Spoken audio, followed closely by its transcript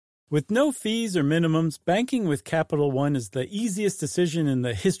With no fees or minimums, banking with Capital One is the easiest decision in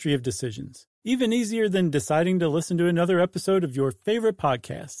the history of decisions. Even easier than deciding to listen to another episode of your favorite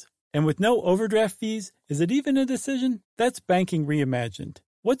podcast. And with no overdraft fees, is it even a decision? That's banking reimagined.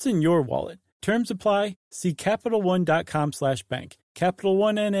 What's in your wallet? Terms apply. See CapitalOne.com/bank. Capital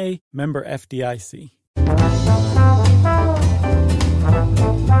One N.A., member FDIC.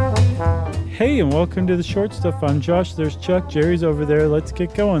 Hey, and welcome to the Short Stuff. I'm Josh. There's Chuck. Jerry's over there. Let's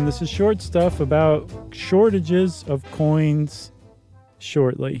get going. This is Short Stuff about shortages of coins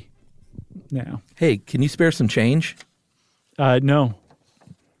shortly. Now. Hey, can you spare some change? No.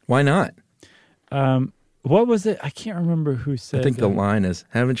 Why not? What was it? I can't remember who said I think the line is,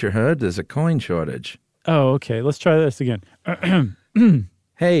 haven't you heard? There's a coin shortage. Oh, okay. Let's try this again.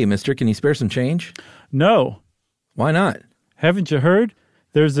 Hey, mister, can you spare some change? No. Why not? Haven't you heard?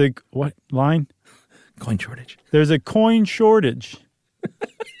 There's a, what line? Coin shortage. There's a coin shortage.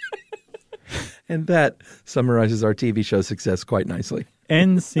 And that summarizes our TV show success quite nicely.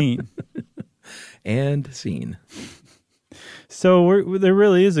 End scene. And scene. So there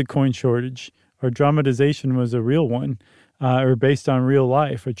really is a coin shortage. Our dramatization was a real one, or based on real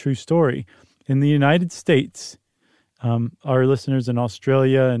life, a true story. In the United States, our listeners in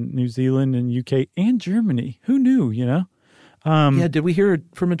Australia and New Zealand and UK and Germany, who knew, you know? Yeah, did we hear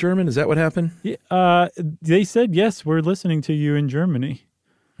from a German? Is that what happened? They said, yes, we're listening to you in Germany.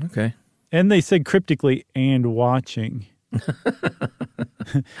 Okay. And they said cryptically, and watching.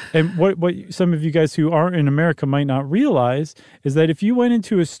 And what some of you guys who aren't in America might not realize is that if you went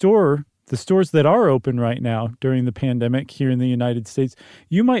into a store, the stores that are open right now during the pandemic here in the United States,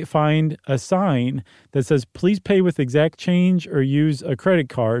 you might find a sign that says, please pay with exact change or use a credit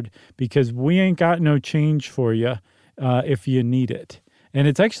card because we ain't got no change for you if you need it. And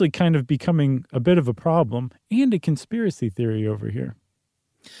it's actually kind of becoming a bit of a problem and a conspiracy theory over here.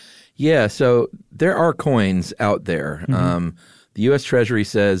 Yeah, so there are coins out there. Mm-hmm. The U.S. Treasury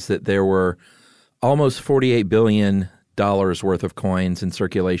says that there were almost $48 billion worth of coins in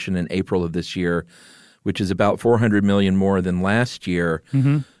circulation in April of this year, which is about 400 million more than last year.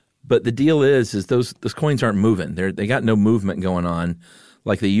 Mm-hmm. But the deal is those coins aren't moving. They got no movement going on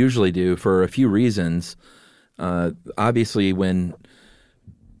like they usually do for a few reasons. Obviously, when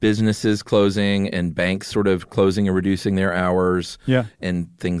businesses closing and banks sort of closing and reducing their hours, and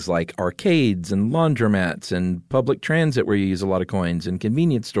things like arcades and laundromats and public transit where you use a lot of coins and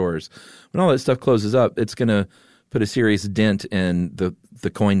convenience stores, when all that stuff closes up, it's going to put a serious dent in the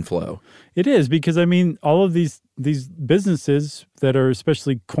coin flow. It is, because, I mean, all of these businesses that are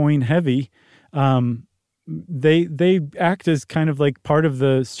especially coin heavy, they act as kind of like part of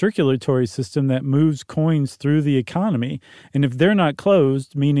the circulatory system that moves coins through the economy. And if they're not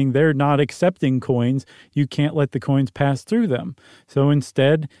closed, meaning they're not accepting coins, you can't let the coins pass through them. So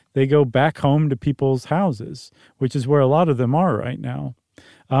instead, they go back home to people's houses, which is where a lot of them are right now.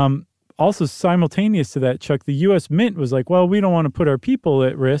 Also, simultaneous to that, Chuck, the U.S. Mint was like, well, we don't want to put our people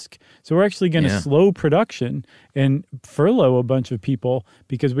at risk, so we're actually going to slow production and furlough a bunch of people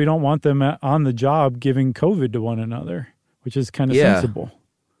because we don't want them on the job giving COVID to one another, which is kind of sensible.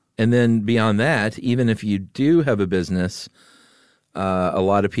 And then beyond that, even if you do have a business, a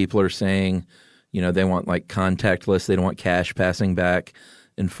lot of people are saying, you know, they want like contactless, they don't want cash passing back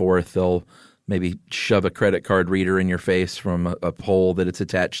and forth. They'll maybe shove a credit card reader in your face from a pole that it's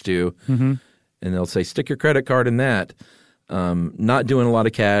attached to, and they'll say, stick your credit card in that. Not doing a lot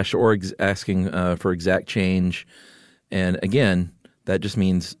of cash or asking for exact change. And again, that just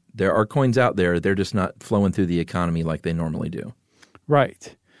means there are coins out there. They're just not flowing through the economy like they normally do.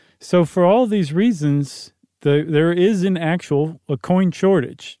 Right. So for all these reasons, there is a coin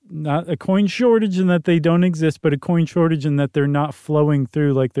shortage. Not a coin shortage in that they don't exist, but a coin shortage in that they're not flowing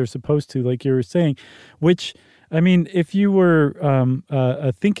through like they're supposed to, like you were saying, which, I mean, if you were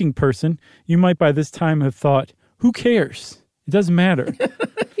a thinking person, you might by this time have thought, who cares? It doesn't matter.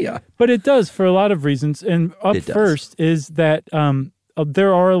 Yeah. But it does for a lot of reasons. And first is that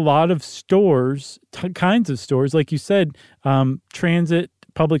there are a lot of stores, kinds of stores, like you said,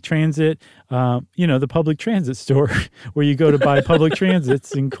 public transit, the public transit store where you go to buy public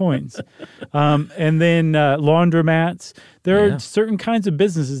transits and coins. And then laundromats. There are certain kinds of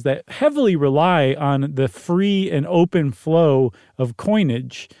businesses that heavily rely on the free and open flow of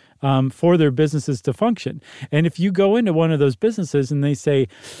coinage for their businesses to function. And if you go into one of those businesses and they say,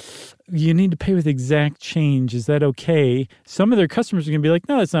 you need to pay with exact change, is that okay? Some of their customers are going to be like,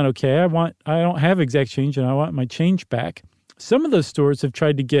 no, that's not okay. I don't have exact change and I want my change back. Some of those stores have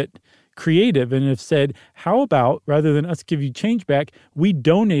tried to get creative and have said, how about, rather than us give you change back, we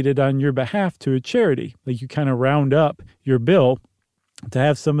donate it on your behalf to a charity. Like you kind of round up your bill to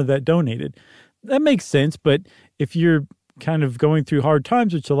have some of that donated. That makes sense, but if you're kind of going through hard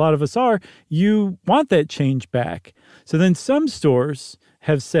times, which a lot of us are, you want that change back. So then some stores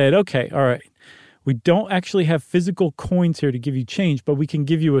have said, okay, all right, we don't actually have physical coins here to give you change, but we can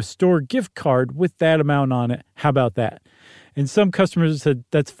give you a store gift card with that amount on it. How about that? And some customers said,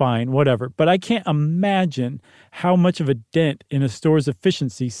 that's fine, whatever. But I can't imagine how much of a dent in a store's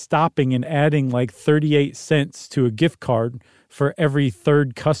efficiency stopping and adding like 38 cents to a gift card for every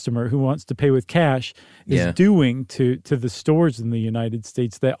third customer who wants to pay with cash is doing to the stores in the United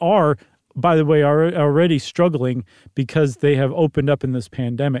States that are, by the way, are already struggling because they have opened up in this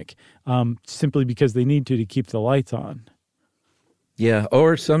pandemic simply because they need to keep the lights on. Yeah,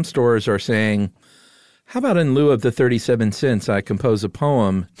 or some stores are saying, how about in lieu of the 37 cents, I compose a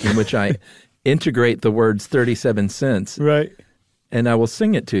poem in which I integrate the words 37 cents. Right. And I will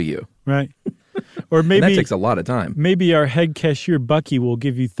sing it to you. Right. Or maybe and that takes a lot of time. Maybe our head cashier, Bucky, will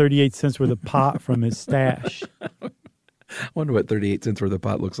give you 38 cents worth of pot from his stash. I wonder what 38 cents worth of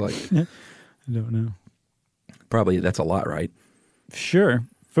pot looks like. I don't know. Probably that's a lot, right? Sure.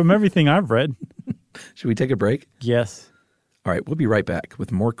 From everything I've read. Should we take a break? Yes. All right, we'll be right back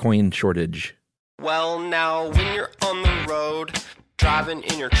with more coin shortage. Well, now, when you're on the road, driving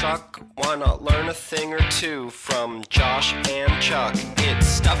in your truck, why not learn a thing or two from Josh and Chuck? It's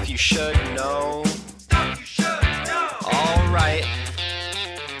stuff you should know. Stuff you should know. All right.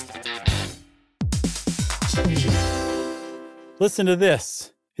 Listen to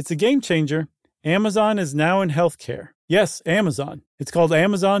this. It's a game changer. Amazon is now in healthcare. Yes, Amazon. It's called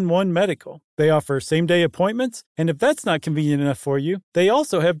Amazon One Medical. They offer same-day appointments, and if that's not convenient enough for you, they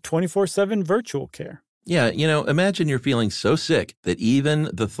also have 24/7 virtual care. Yeah, imagine you're feeling so sick that even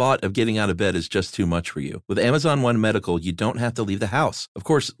the thought of getting out of bed is just too much for you. With Amazon One Medical, you don't have to leave the house. Of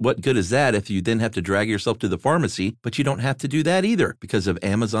course, what good is that if you then have to drag yourself to the pharmacy, but you don't have to do that either because of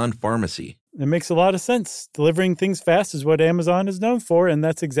Amazon Pharmacy. It makes a lot of sense. Delivering things fast is what Amazon is known for, and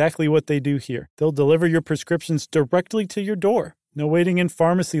that's exactly what they do here. They'll deliver your prescriptions directly to your door. No waiting in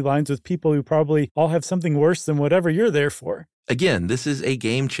pharmacy lines with people who probably all have something worse than whatever you're there for. Again, this is a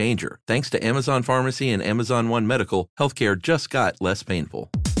game changer. Thanks to Amazon Pharmacy and Amazon One Medical, healthcare just got less painful.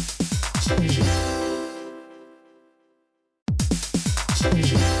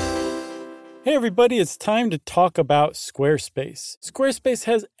 Hey everybody, it's time to talk about Squarespace. Squarespace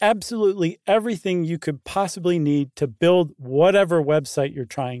has absolutely everything you could possibly need to build whatever website you're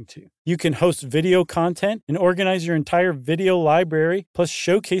trying to. You can host video content and organize your entire video library, plus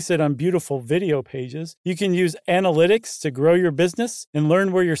showcase it on beautiful video pages. You can use analytics to grow your business and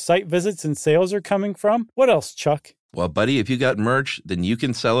learn where your site visits and sales are coming from. What else, Chuck? Well, buddy, if you got merch, then you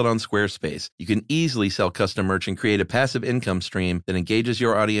can sell it on Squarespace. You can easily sell custom merch and create a passive income stream that engages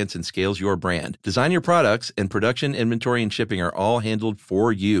your audience and scales your brand. Design your products, and production, inventory, and shipping are all handled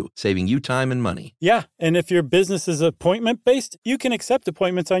for you, saving you time and money. Yeah, and if your business is appointment-based, you can accept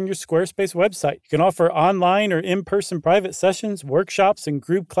appointments on your Squarespace website. You can offer online or in-person private sessions, workshops, and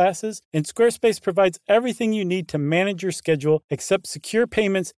group classes, and Squarespace provides everything you need to manage your schedule, accept secure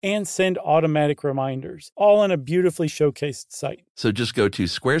payments, and send automatic reminders, all on a beautifully showcased site. So just go to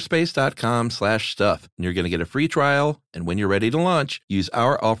squarespace.com/stuff and you're going to get a free trial. And when you're ready to launch, use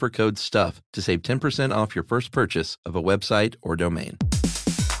our offer code STUFF to save 10% off your first purchase of a website or domain.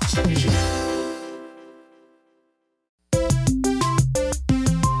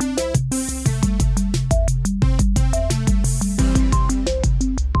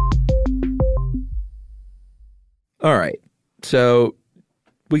 All right. So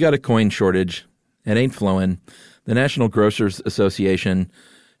we got a coin shortage. It ain't flowing. The National Grocers Association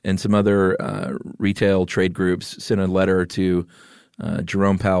and some other retail trade groups sent a letter to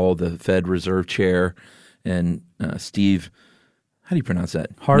Jerome Powell, the Fed Reserve Chair, and Steve, how do you pronounce that?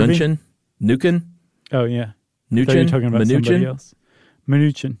 Harvey? Mnuchin? Oh, yeah. Mnuchin? I thought you were talking about somebody else.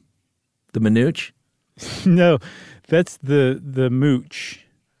 Mnuchin. The Mnuch? No, that's the mooch.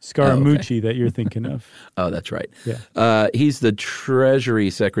 Scaramucci that you're thinking of. Oh, that's right. Yeah. He's the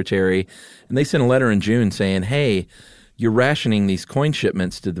Treasury Secretary, and they sent a letter in June saying, hey, you're rationing these coin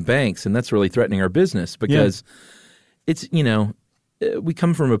shipments to the banks, and that's really threatening our business because it's, we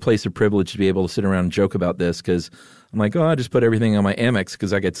come from a place of privilege to be able to sit around and joke about this because I'm like, I just put everything on my Amex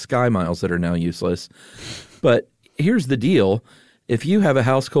because I get Sky Miles that are now useless. But here's the deal. If you have a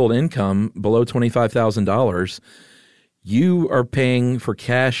household income below $25,000, you are paying for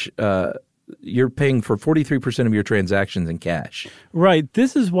cash. You're paying for 43% of your transactions in cash. Right.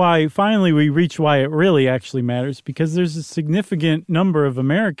 This is why finally we reach why it really actually matters, because there's a significant number of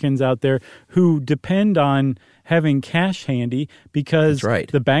Americans out there who depend on having cash handy because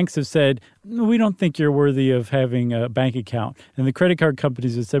the banks have said, we don't think you're worthy of having a bank account. And the credit card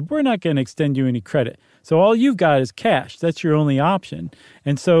companies have said, we're not going to extend you any credit. So all you've got is cash. That's your only option.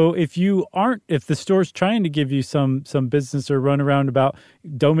 And so if the store's trying to give you some business or run around about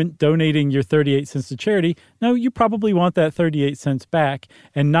donating your 38 cents to charity, no, you probably want that 38 cents back.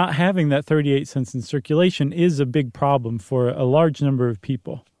 And not having that 38 cents in circulation is a big problem for a large number of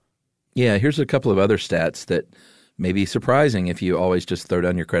people. Yeah, here's a couple of other stats that may be surprising if you always just throw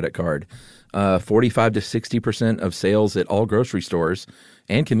down your credit card. 45 to 60% of sales at all grocery stores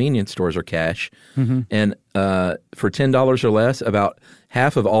and convenience stores are cash. Mm-hmm. And for $10 or less, about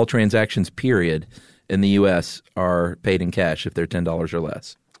half of all transactions, period, in the U.S. are paid in cash if they're $10 or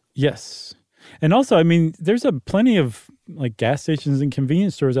less. Yes. And also, I mean, there's plenty of like gas stations and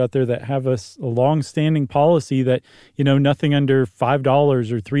convenience stores out there that have a long-standing policy that, nothing under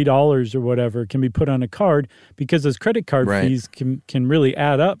 $5 or $3 or whatever can be put on a card because those credit card fees can really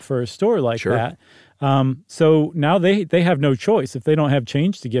add up for a store like that. So now they have no choice. If they don't have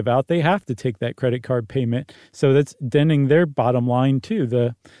change to give out, they have to take that credit card payment. So that's denting their bottom line too,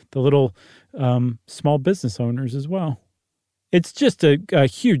 the little small business owners as well. It's just a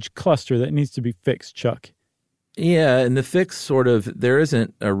huge cluster that needs to be fixed, Chuck. Yeah, and the fix there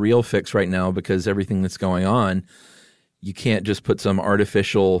isn't a real fix right now because everything that's going on, you can't just put some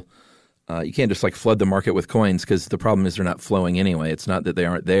artificial, you can't just like flood the market with coins because the problem is they're not flowing anyway. It's not that they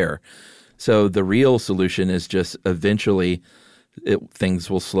aren't there. So the real solution is just eventually things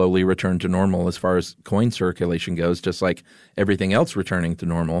will slowly return to normal as far as coin circulation goes, just like everything else returning to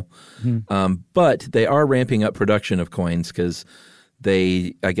normal. Mm-hmm. But they are ramping up production of coins because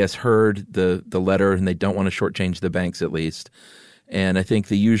they, I guess, heard the letter and they don't want to shortchange the banks at least. And I think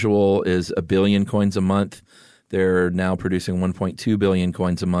the usual is 1 billion coins a month. They're now producing 1.2 billion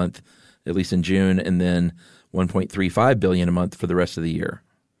coins a month, at least in June, and then 1.35 billion a month for the rest of the year.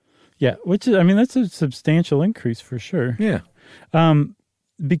 Yeah, which is, I mean, that's a substantial increase for sure. Yeah.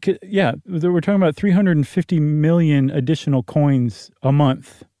 Because we're talking about 350 million additional coins a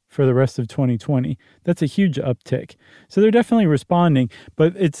month for the rest of 2020. That's a huge uptick. So they're definitely responding,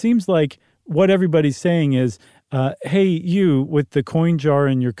 but it seems like what everybody's saying is, hey, you with the coin jar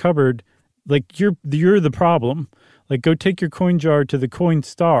in your cupboard, like you're the problem. Like go take your coin jar to the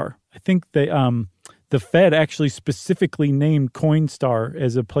Coinstar. I think the Fed actually specifically named Coinstar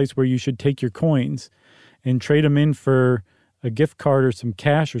as a place where you should take your coins and trade them in for a gift card or some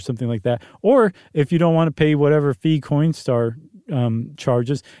cash or something like that. Or if you don't want to pay whatever fee Coinstar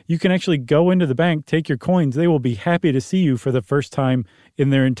charges, you can actually go into the bank, take your coins. They will be happy to see you for the first time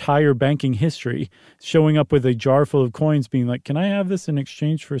in their entire banking history, showing up with a jar full of coins being like, can I have this in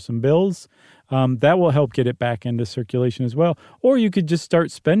exchange for some bills? That will help get it back into circulation as well. Or you could just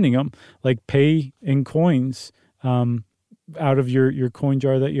start spending them, like pay in coins out of your coin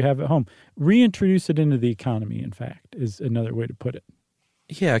jar that you have at home. Reintroduce it into the economy, in fact, is another way to put it.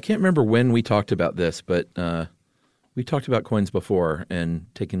 Yeah, I can't remember when we talked about this, but we talked about coins before and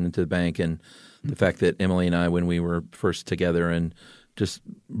taking them to the bank and the fact that Emily and I, when we were first together and just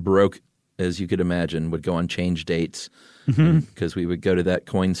broke, as you could imagine, would go on change dates because we would go to that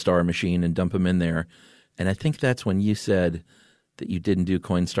Coinstar machine and dump them in there. And I think that's when you said that you didn't do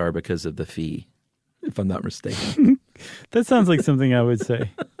Coinstar because of the fee, if I'm not mistaken. That sounds like something I would say.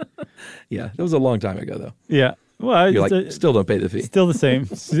 Yeah, that was a long time ago, though. Yeah. Well, you're like, still don't pay the fee. Still the same.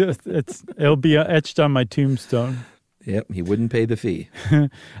 It'll be etched on my tombstone. Yep, he wouldn't pay the fee.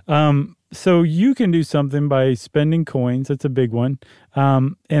 So you can do something by spending coins. That's a big one.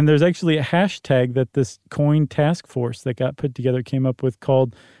 And there's actually a hashtag that this coin task force that got put together came up with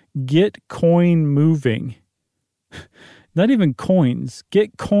called Get Coin Moving. Not even coins.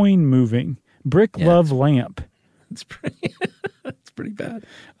 Get Coin Moving. Brick Love Lamp. It's pretty bad.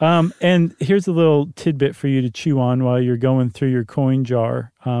 And here's a little tidbit for you to chew on while you're going through your coin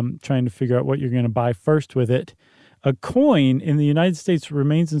jar, trying to figure out what you're going to buy first with it. A coin in the United States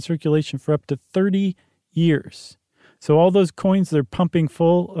remains in circulation for up to 30 years. So all those coins they're pumping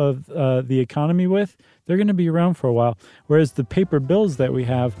full of the economy with, they're going to be around for a while. Whereas the paper bills that we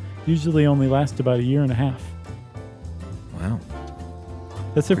have usually only last about a year and a half. Wow.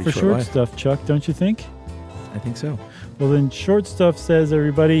 That's it for short stuff, Chuck, don't you think? I think so. Well, then short stuff says,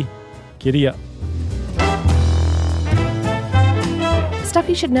 everybody, giddy up. Stuff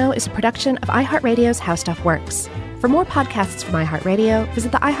You Should Know is a production of iHeartRadio's How Stuff Works. For more podcasts from iHeartRadio,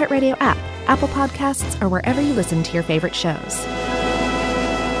 visit the iHeartRadio app, Apple Podcasts, or wherever you listen to your favorite shows.